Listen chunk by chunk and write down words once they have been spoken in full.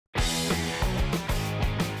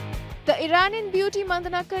The Iranian beauty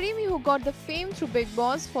Mandana Karimi, who got the fame through Bigg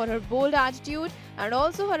Boss for her bold attitude and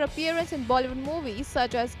also her appearance in Bollywood movies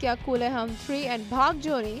such as Kya Cool Hai Hum 3 and Bhag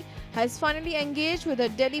Joni, has finally engaged with her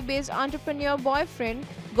Delhi-based entrepreneur boyfriend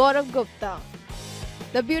Gaurav Gupta.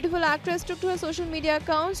 The beautiful actress took to her social media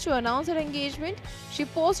accounts to announce her engagement. She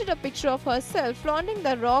posted a picture of herself flaunting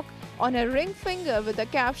the rock on her ring finger with a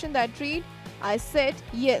caption that read, "I said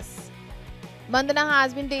yes." Mandana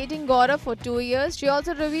has been dating Gaurav for 2 years. She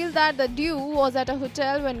also revealed that the duo was at a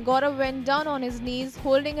hotel when Gaurav went down on his knees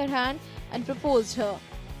holding her hand and proposed her.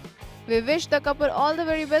 We wish the couple all the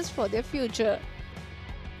very best for their future.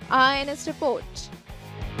 INS report.